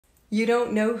You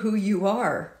don't know who you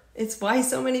are. It's why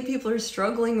so many people are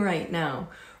struggling right now,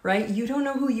 right? You don't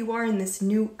know who you are in this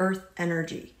new earth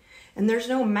energy. And there's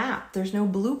no map, there's no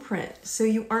blueprint, so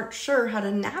you aren't sure how to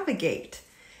navigate.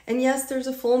 And yes, there's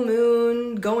a full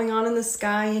moon going on in the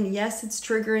sky, and yes, it's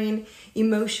triggering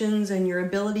emotions and your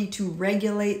ability to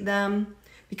regulate them,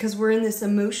 because we're in this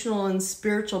emotional and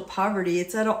spiritual poverty.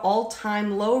 It's at an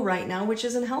all-time low right now, which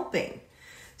isn't helping.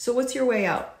 So what's your way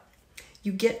out?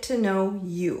 You get to know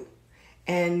you.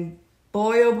 And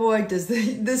boy, oh boy,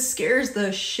 this scares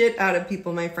the shit out of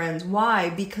people, my friends.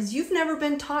 Why? Because you've never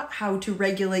been taught how to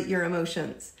regulate your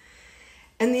emotions.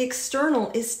 And the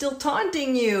external is still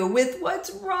taunting you with what's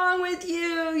wrong with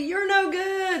you? You're no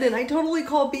good. And I totally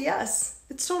call BS.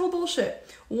 It's total bullshit.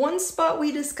 One spot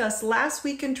we discussed last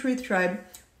week in Truth Tribe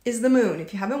is the moon.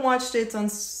 If you haven't watched it, it's on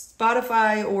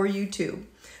Spotify or YouTube.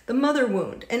 The mother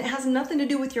wound. And it has nothing to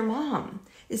do with your mom.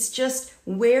 It's just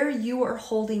where you are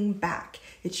holding back.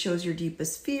 It shows your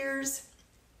deepest fears,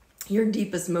 your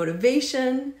deepest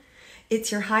motivation.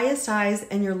 It's your highest highs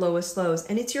and your lowest lows.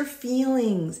 And it's your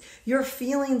feelings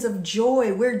of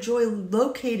joy, where joy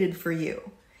located for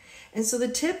you. And so the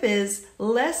tip is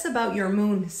less about your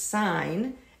moon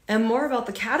sign and more about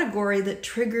the category that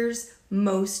triggers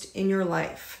most in your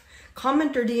life.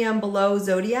 Comment or DM below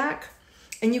Zodiac,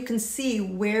 and you can see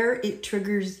where it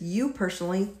triggers you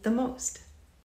personally the most.